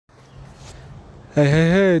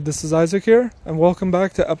Hey, this is Isaac here, and welcome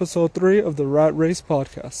back to episode 3 of the Rat Race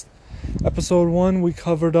podcast. Episode 1, we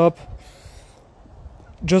covered up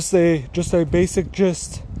just a basic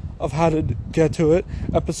gist of how to get to it.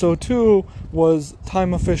 Episode 2 was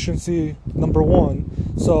time efficiency number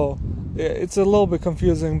 1, so it's a little bit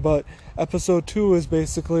confusing, but episode 2 is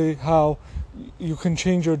basically how you can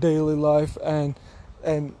change your daily life and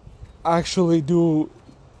actually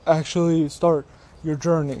start your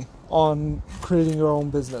journey on creating your own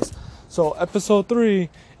business. So episode 3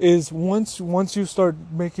 is once you start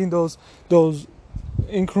making those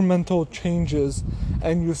incremental changes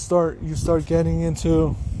and you start getting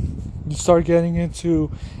into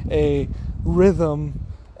a rhythm,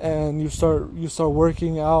 and you start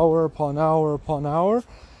working hour upon hour upon hour.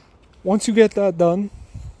 Once you get that done,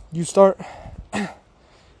 you start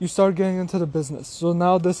getting into the business. So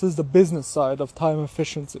now this is the business side of time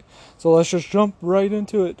efficiency. So let's just jump right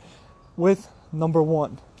into it with number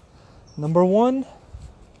 1. Number 1,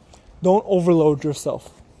 don't overload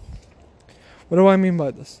yourself. What do I mean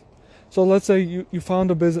by this? So let's say you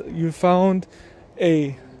found a business, you found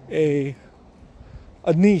a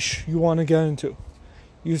niche you want to get into.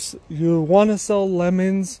 You want to sell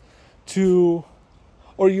lemons to,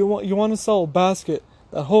 or you want to sell a basket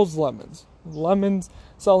that holds lemons.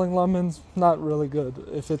 Selling lemons, not really good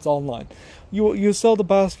if it's online. You sell the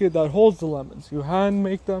basket that holds the lemons. You hand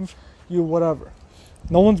make them, you whatever.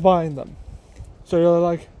 No one's buying them. So you're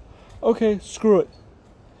like, okay, screw it.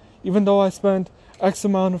 Even though I spent X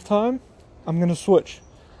amount of time, I'm going to switch.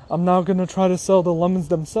 I'm now going to try to sell the lemons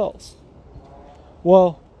themselves.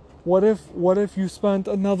 Well, what if you spent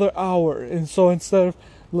another hour, and so instead of,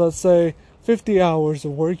 let's say, 50 hours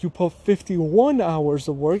of work, you put 51 hours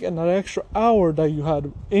of work, and that extra hour that you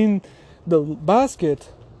had in the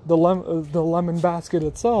basket, the lemon basket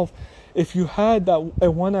itself, if you had that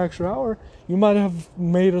one extra hour, you might have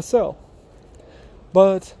made a sale.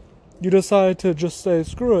 But you decided to just say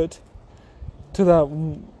screw it to the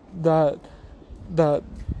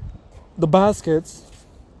baskets,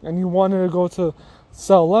 and you wanted to go to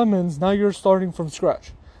sell lemons. Now you're starting from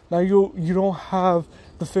scratch. Now you don't have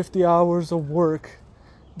the 50 hours of work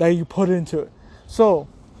that you put into it. So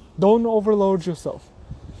don't overload yourself.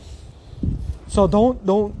 So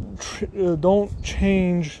don't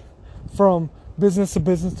change from business to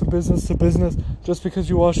business to business to business just because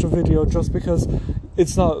you watched a video, just because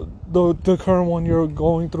it's not the current one you're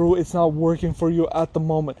going through, it's not working for you at the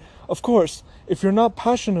moment. Of course, if you're not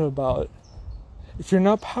passionate about it, if you're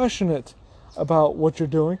not passionate about what you're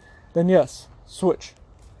doing, then yes, switch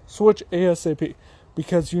ASAP,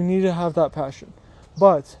 because you need to have that passion.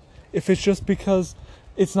 But if it's just because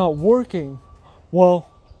it's not working, well,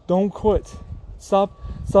 don't quit. Stop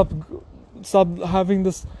having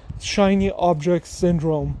this shiny object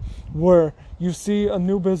syndrome where you see a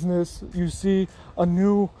new business, you see a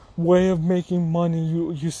new way of making money,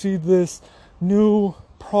 you see this new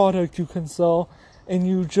product you can sell, and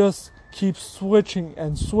you just keep switching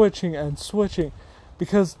and switching and switching.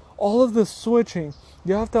 Because all of this switching,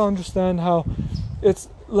 you have to understand how it's,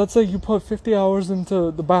 let's say you put 50 hours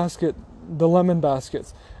into the lemon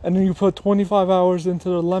baskets, and then you put 25 hours into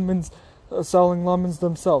the lemons, selling lemons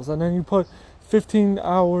themselves, and then you put 15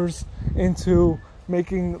 hours into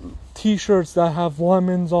making t-shirts that have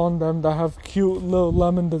lemons on them, that have cute little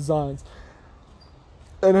lemon designs,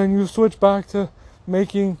 and then you switch back to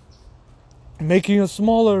making a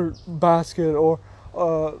smaller basket, or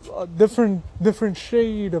a different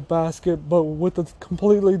shade of basket, but with a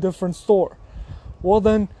completely different store. Well,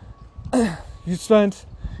 then you spent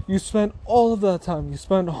all of that time. You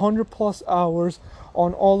spent 100 plus hours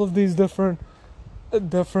on all of these different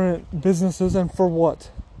businesses, and for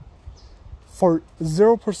what? For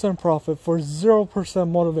 0% profit, for 0%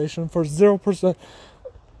 motivation, for 0%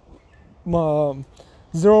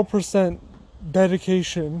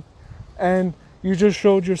 dedication, and you just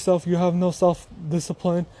showed yourself you have no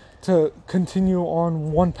self-discipline to continue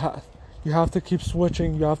on one path. You have to keep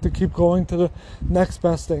switching. You have to keep going to the next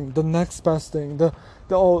best thing, the next best thing. I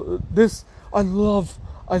love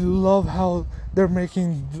how they're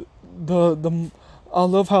making I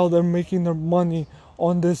love how they're making their money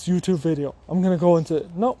on this YouTube video. I'm gonna go into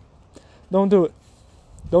it. No, don't do it.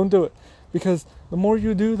 Don't do it, because the more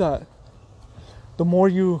you do that, the more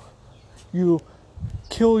you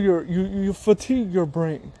kill you fatigue your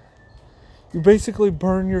brain. You basically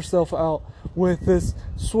burn yourself out with this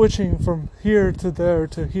switching from here to there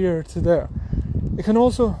to here to there. You can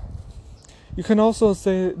also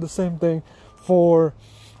say the same thing for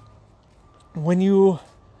when you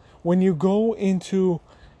go into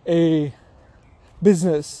a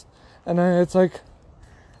business, and then it's like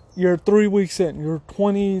you're 3 weeks in, you're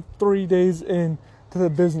 23 days in to the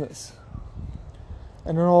business,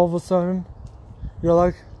 and then all of a sudden you're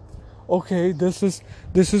like, okay, this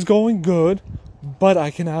is going good, but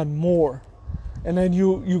I can add more. And then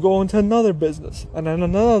you go into another business, and then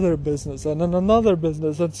another business, and then another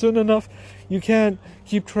business, and soon enough you can't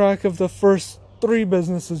keep track of the first 3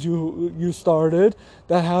 businesses you started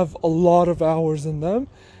that have a lot of hours in them,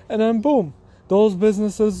 and then boom, those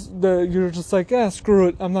businesses that you're just like, yeah, screw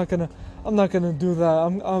it, I'm not gonna do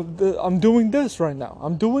that. I'm doing this right now.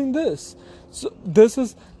 I'm doing this. So this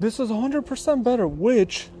is 100% better,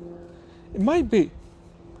 which it might be.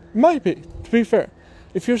 To be fair,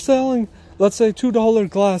 if you're selling, let's say, $2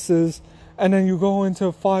 glasses, and then you go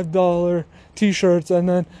into $5 t-shirts, and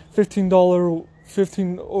then $15 or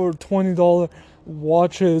 $20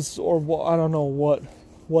 watches, or I don't know what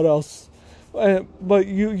else, but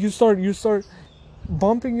you start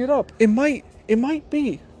bumping it up. It might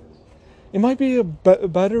be a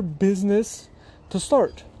better business to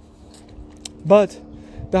start, but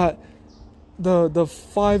that the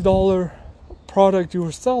 $5 product you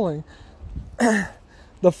were selling, the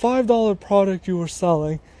 $5 product you were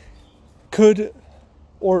selling could,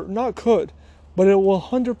 or not could, but it will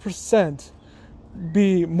 100%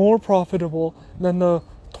 be more profitable than the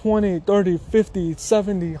 $20, $30, $50,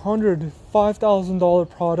 $70, $100, $5,000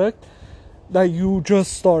 product that you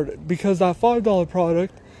just started, because that $5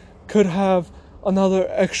 product could have another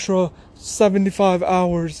extra 75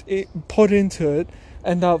 hours put into it,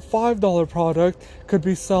 and that $5 product could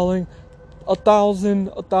be selling 1,000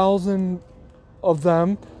 of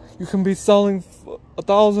them. You can be selling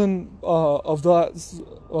 1,000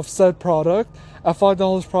 of said product at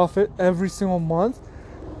 $5 profit every single month,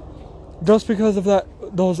 just because of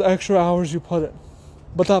those extra hours you put in.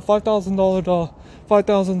 But that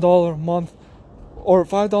 $5,000 month or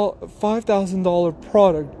 $5,000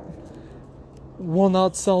 product will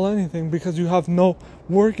not sell anything because you have no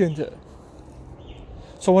work into it.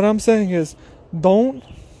 So what I'm saying is, don't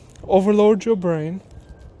overload your brain.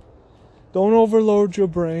 Don't overload your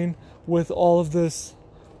brain with all of this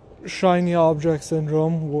shiny object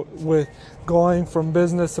syndrome, with going from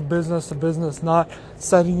business to business to business, not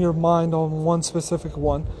setting your mind on one specific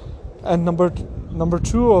one. And number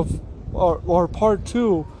two of, or part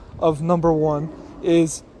 2 of number 1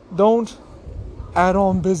 is, don't add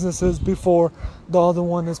on businesses before the other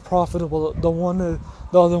one is profitable,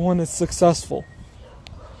 the other one is successful.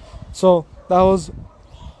 So that was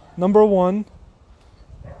number 1,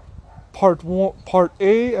 part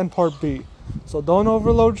A and part B. So don't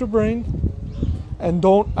overload your brain, and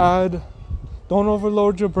don't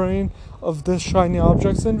overload your brain of this shiny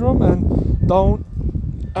object syndrome, and don't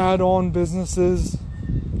add on businesses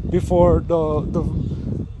before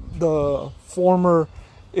the former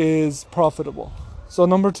is profitable. So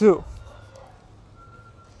number 2,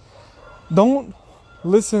 don't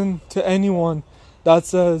listen to anyone that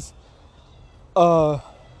says a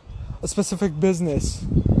specific business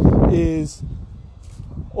is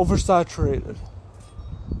oversaturated,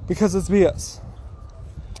 because it's BS.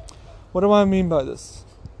 What do I mean by this?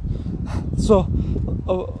 So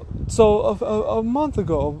a month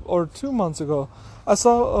ago or 2 months ago, I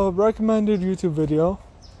saw a recommended YouTube video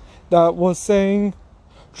that was saying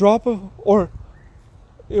it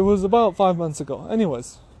was about 5 months ago.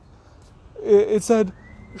 Anyways, it said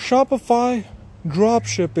Shopify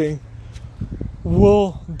dropshipping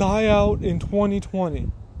will die out in 2020.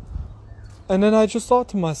 And then I just thought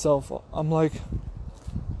to myself, I'm like,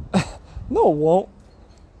 no, it won't.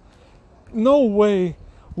 No way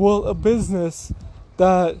will a business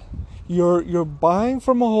that you're buying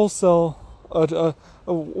from a wholesale,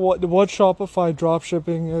 what Shopify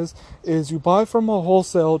dropshipping is you buy from a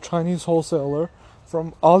wholesale Chinese wholesaler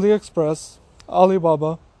from AliExpress,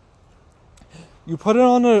 Alibaba. You put it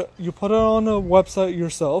on a website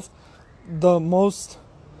yourself. The most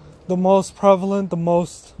prevalent, the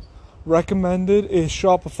most recommended is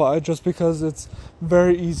Shopify, just because it's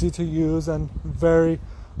very easy to use and very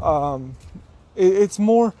it's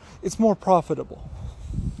more profitable.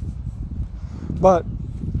 But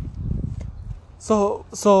so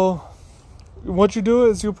what you do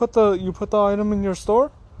is you put the item in your store,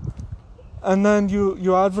 and then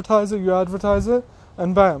you advertise it,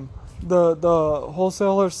 and bam, the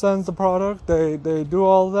wholesaler sends the product. They do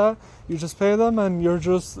all that. You just pay them, and you're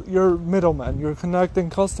middleman. You're connecting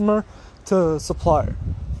customer to supplier.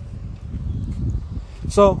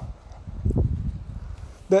 So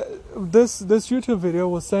this YouTube video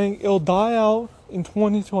was saying it'll die out in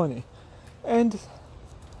 2020, and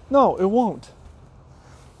no, it won't.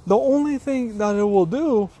 The only thing that it will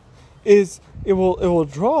do is it will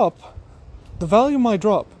drop. The value might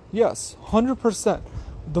drop, Yes, 100%.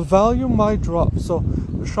 The value might drop. So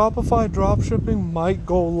the Shopify dropshipping might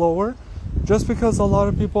go lower just because a lot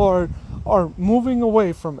of people are moving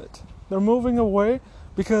away from it. They're moving away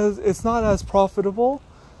because it's not as profitable.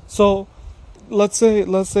 So let's say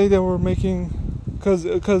they were making, because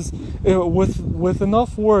with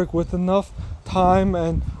enough work, with enough time,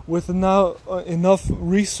 and with enough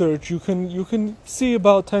research, you can see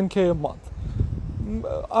about 10K a month.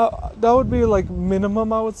 That would be like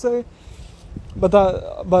minimum, I would say. But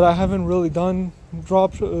I haven't really done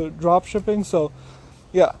drop shipping, so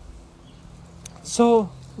yeah. So,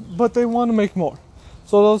 but they want to make more.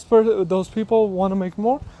 So those people want to make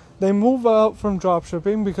more. They move out from drop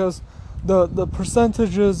shipping because the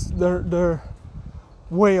percentages, they're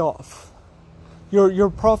way off. Your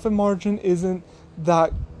profit margin isn't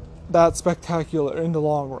that spectacular in the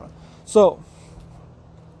long run. So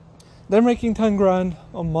they're making 10 grand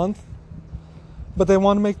a month, but they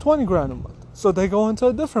want to make 20 grand a month. So they go into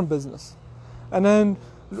a different business. And then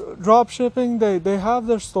drop shipping, they have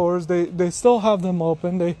their stores, they still have them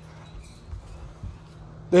open.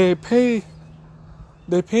 They pay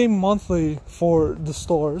monthly for the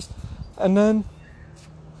stores, and then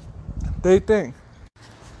they pay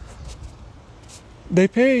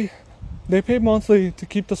monthly to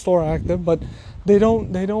keep the store active, but they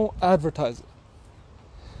don't advertise it.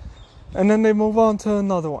 And then they move on to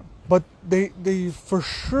another one. But they for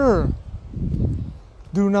sure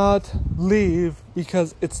do not leave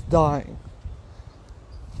because it's dying.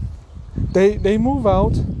 They move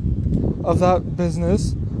out of that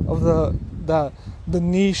business, of the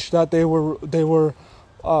niche that they were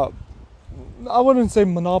I wouldn't say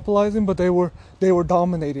monopolizing, but they were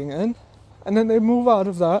dominating in. And then they move out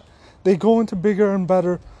of that. They go into bigger and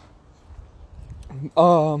better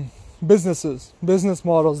business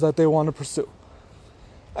models that they want to pursue.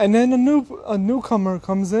 And then a newcomer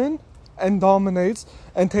comes in and dominates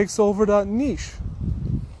and takes over that niche.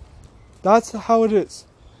 That's how it is.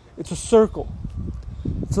 It's a circle.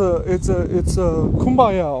 It's a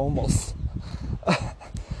kumbaya almost.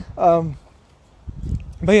 But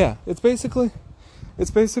yeah, it's basically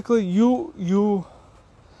you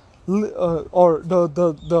or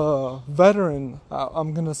the veteran.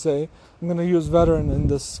 I'm gonna use veteran in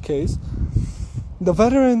this case. The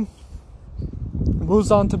veteran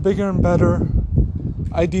moves on to bigger and better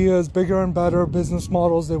ideas, bigger and better business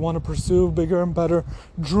models they want to pursue, bigger and better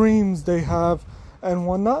dreams they have, and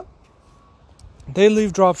whatnot. They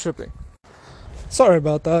leave dropshipping. Sorry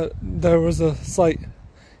about that. There was a slight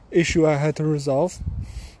issue I had to resolve.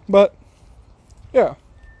 But yeah,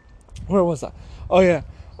 where was I? Oh yeah,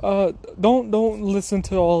 don't listen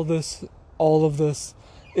to all of this.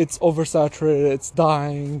 It's oversaturated. It's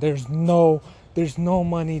dying. There's no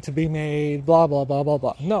money to be made. Blah blah blah blah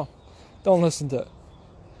blah. No, don't listen to it.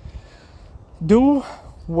 Do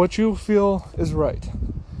what you feel is right.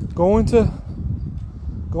 Go into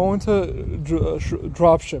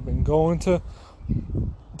drop shipping. Go into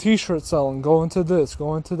t-shirt selling. Go into this.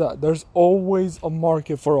 Go into that. There's always a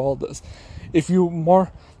market for all this. If you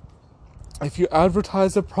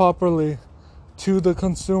advertise it properly to the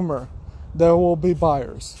consumer, there will be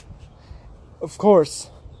buyers. Of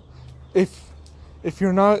course, if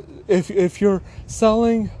you're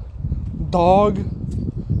selling dog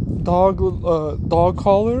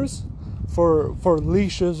collars for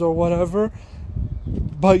leashes or whatever,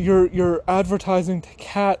 but you're advertising to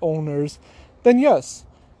cat owners, then yes,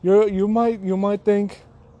 you might think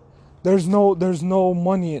there's no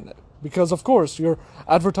money in it, because of course you're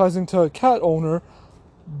advertising to a cat owner,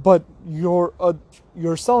 but you're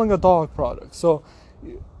selling a dog product. So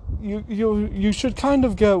you should kind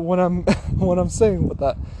of get what I'm what I'm saying with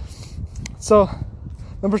that. So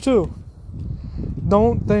number 2,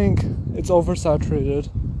 don't think it's oversaturated,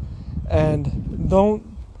 and don't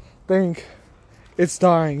think it's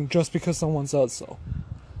dying just because someone says so.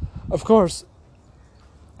 Of course,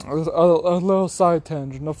 a little side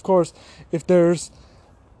tangent. Of course, if there's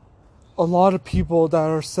a lot of people that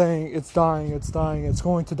are saying it's dying, it's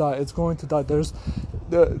going to die,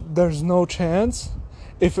 there's no chance.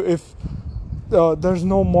 If there's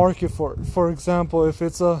no market for it. For example, if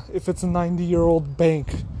it's a 90-year-old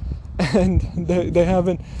bank and they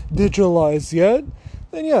haven't digitalized yet,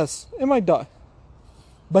 then yes, it might die.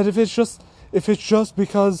 But if it's just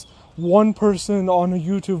because one person on a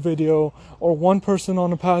YouTube video, or one person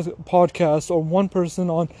on a podcast, or one person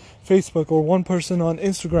on Facebook, or one person on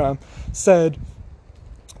Instagram said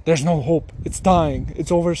there's no hope, it's dying, it's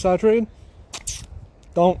oversaturated,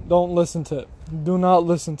 don't listen to it. Do not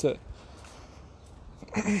listen to it.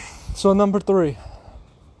 So number 3,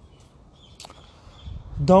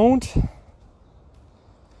 don't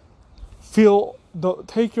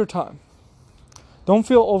take your time. Don't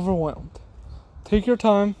feel overwhelmed. Take your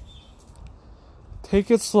time.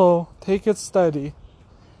 Take it slow. Take it steady.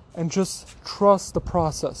 And just trust the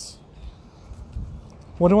process.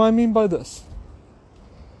 What do I mean by this?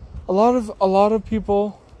 A lot of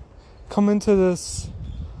people come into this,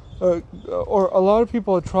 or a lot of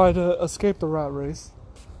people try to escape the rat race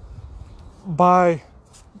by,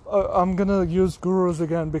 I'm gonna use gurus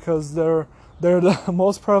again because they're the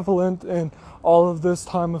most prevalent in all of this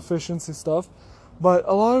time efficiency stuff. But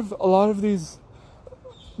a lot of these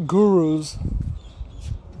gurus,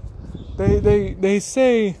 they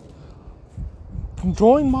say,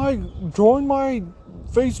 join my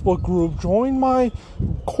Facebook group, join my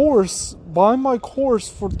course, buy my course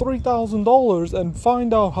for $3,000 and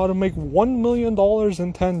find out how to make $1 million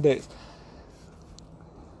in 10 days.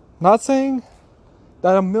 Not saying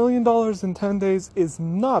that $1 million in 10 days is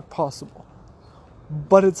not possible,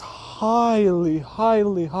 but it's highly,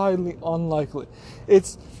 highly, highly unlikely.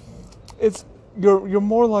 You're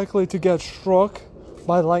more likely to get struck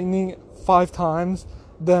by lightning 5 times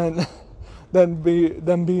than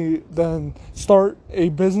start a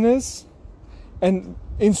business and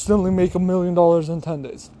instantly make $1 million in 10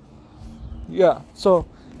 days. Yeah, so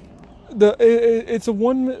it's a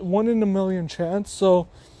one in a million chance. So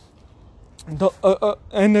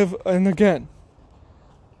and again,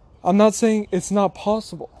 I'm not saying it's not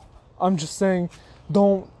possible. I'm just saying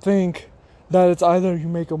don't think that it's either you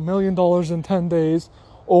make $1 million in 10 days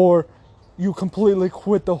or you completely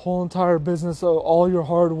quit the whole entire business, all your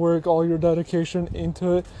hard work, all your dedication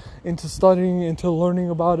into it, into studying, into learning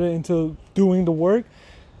about it, into doing the work,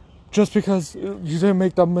 just because you didn't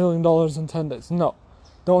make that $1 million in 10 days. No,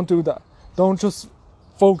 don't do that. Don't just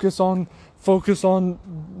focus on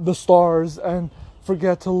the stars and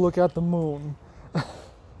forget to look at the moon.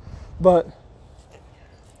 But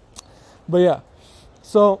yeah,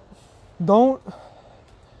 so don't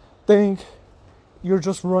think you're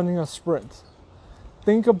just running a sprint.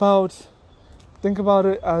 Think about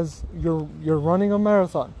it as you're running a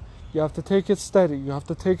marathon. You have to take it steady. You have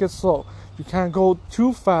to take it slow. You can't go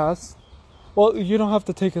too fast. Well, you don't have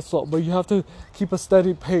to take it slow, but you have to keep a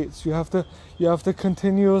steady pace. You have to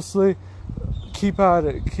continuously keep at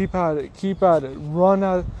it. Run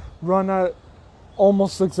at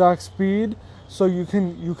almost exact speed so you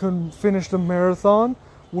can finish the marathon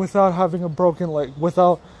without having a broken leg,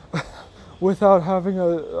 without having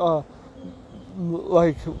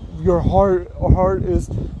like your heart is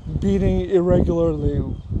beating irregularly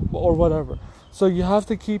or whatever. So you have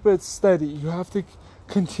to keep it steady. You have to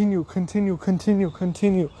continue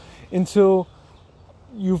until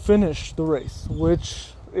you finish the race,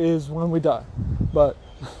 which is when we die. But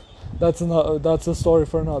that's a story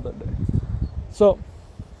for another day. So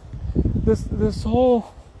this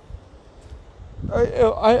whole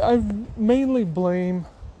I mainly blame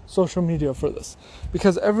social media for this,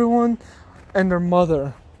 because everyone and their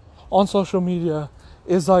mother on social media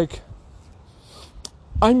is like,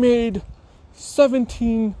 I made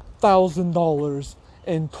 $17,000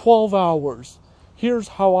 in 12 hours. Here's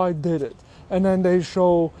how I did it. And then they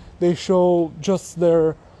show just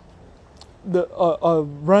their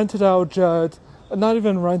rented out jet, not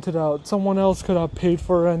even rented out. Someone else could have paid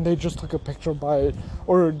for it and they just took a picture by it,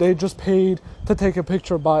 or they just paid to take a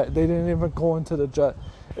picture by it. They didn't even go into the jet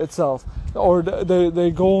itself, or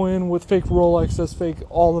they go in with fake Rolexes, fake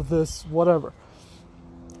all of this, whatever.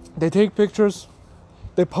 They take pictures,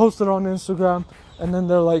 they post it on Instagram, and then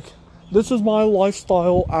they're like, this is my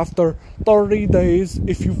lifestyle after 30 days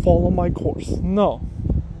if you follow my course. No.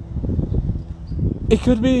 It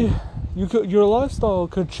could be, your lifestyle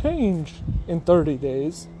could change in 30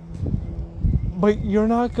 days, but you're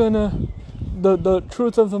not gonna, the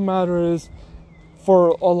truth of the matter is,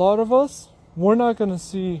 for a lot of us, we're not gonna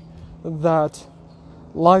see that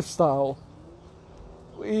lifestyle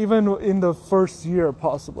even in the first year,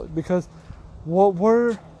 possibly, because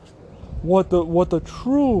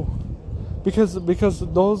because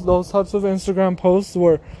those types of Instagram posts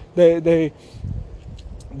where they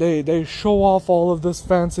show off all of this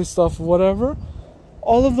fancy stuff, whatever,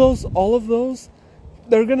 all of those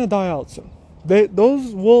they're gonna die out soon.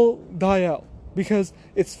 Those will die out because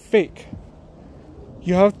it's fake.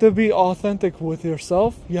 You have to be authentic with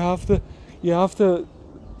yourself. You have to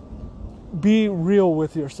be real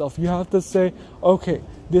with yourself. You have to say, okay,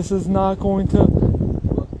 this is not going to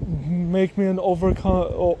make me an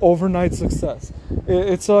overnight success.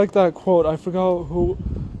 It's like that quote. I forgot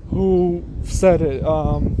who said it.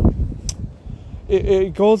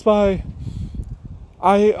 It goes by,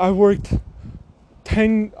 I worked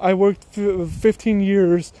 15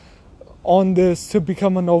 years on this to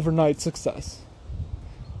become an overnight success.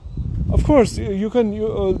 Of course, you can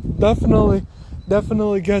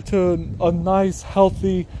definitely get to a nice,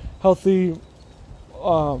 healthy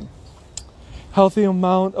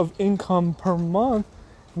amount of income per month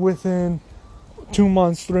within 2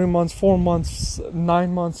 months, 3 months, 4 months,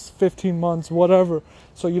 9 months, 15 months, whatever.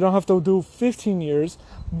 So you don't have to do 15 years.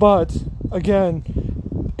 But again,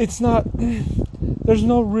 it's not, there's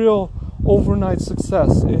no real overnight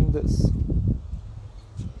success in this.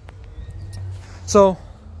 So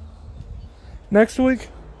next week,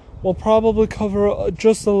 we'll probably cover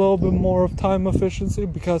just a little bit more of time efficiency,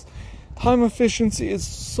 because time efficiency is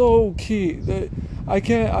so key that I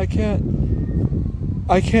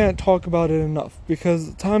can't talk about it enough,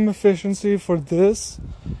 because time efficiency for this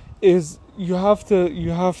is you have to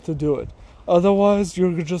do it. Otherwise,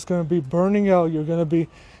 you're just going to be burning out. You're going to be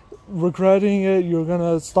regretting it. You're going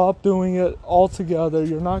to stop doing it altogether.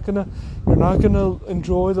 You're not going to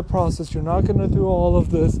enjoy the process. You're not going to do all of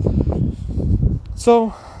this.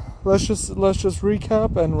 So, let's just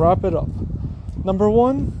recap and wrap it up. Number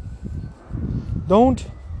 1, don't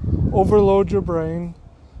overload your brain.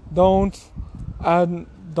 Don't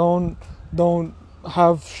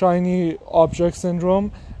have shiny object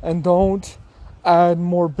syndrome, and don't add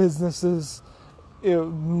more business after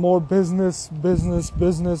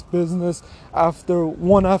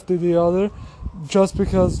the other, just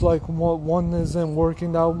because like one isn't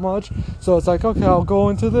working that much. So it's like, okay, I'll go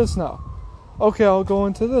into this now.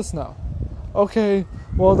 Okay,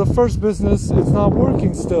 well, the first business is not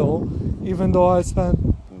working still, even though I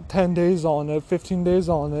spent 10 days on it, 15 days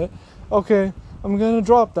on it. Okay, I'm going to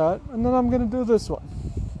drop that, and then I'm going to do this one.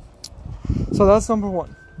 So that's number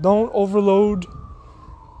 1. Don't overload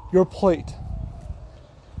your plate.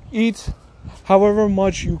 Eat however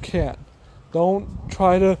much you can. Don't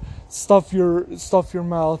try to stuff your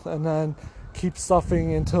mouth and then keep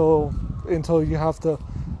stuffing until you have to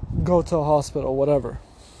go to a hospital, whatever.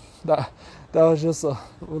 That was just a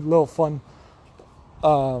little fun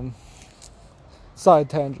side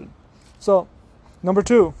tangent. So, number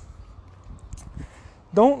 2,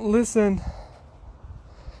 don't listen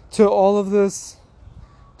to all of this.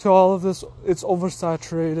 It's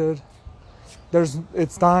oversaturated.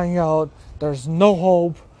 It's dying out. There's no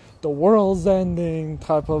hope. The world's ending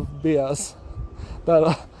type of BS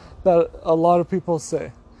that a lot of people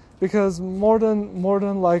say, because more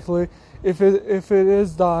than likely, if it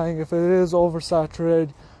is dying, if it is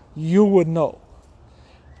oversaturated, you would know.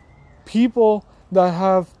 People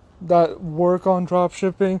that work on drop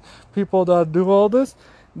shipping, people that do all this,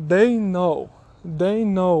 they know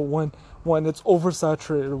when it's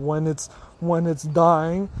oversaturated, when it's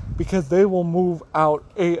dying, because they will move out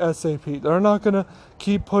ASAP. They're not gonna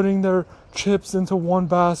keep putting their chips into one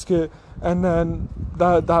basket and then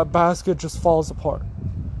that basket just falls apart.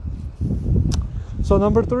 So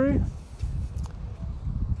number 3,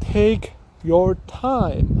 take your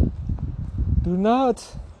time. Do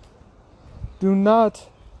not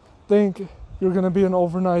think you're gonna be an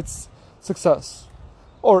overnight success.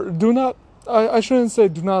 Or do not, I shouldn't say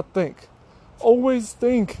do not think. Always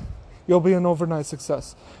think you'll be an overnight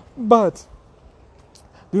success. But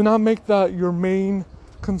do not make that your main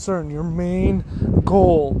concern, your main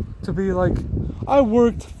goal, to be like, I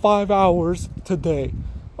worked 5 hours today.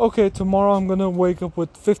 Okay, tomorrow I'm going to wake up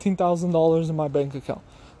with $15,000 in my bank account.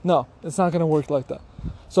 No, it's not going to work like that.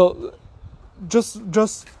 So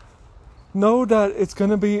just know that it's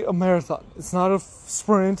going to be a marathon. It's not a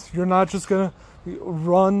sprint. You're not just going to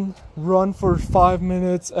run for 5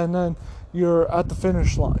 minutes and then you're at the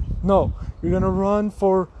finish line. No, you're going to run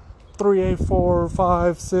for 3, 8, 4,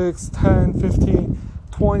 5, 6, 10, 15,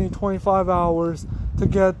 20, 25 hours to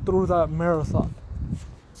get through that marathon.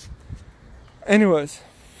 Anyways,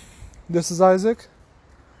 this is Isaac,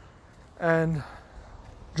 and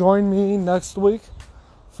join me next week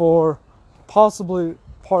for possibly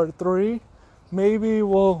part 3. Maybe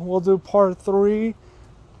we'll do part 3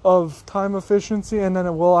 of time efficiency, and then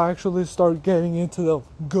it will actually start getting into the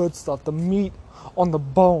good stuff, the meat on the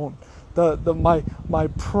bone, my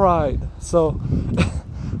pride. So,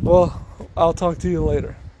 well, I'll talk to you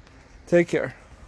later. Take care.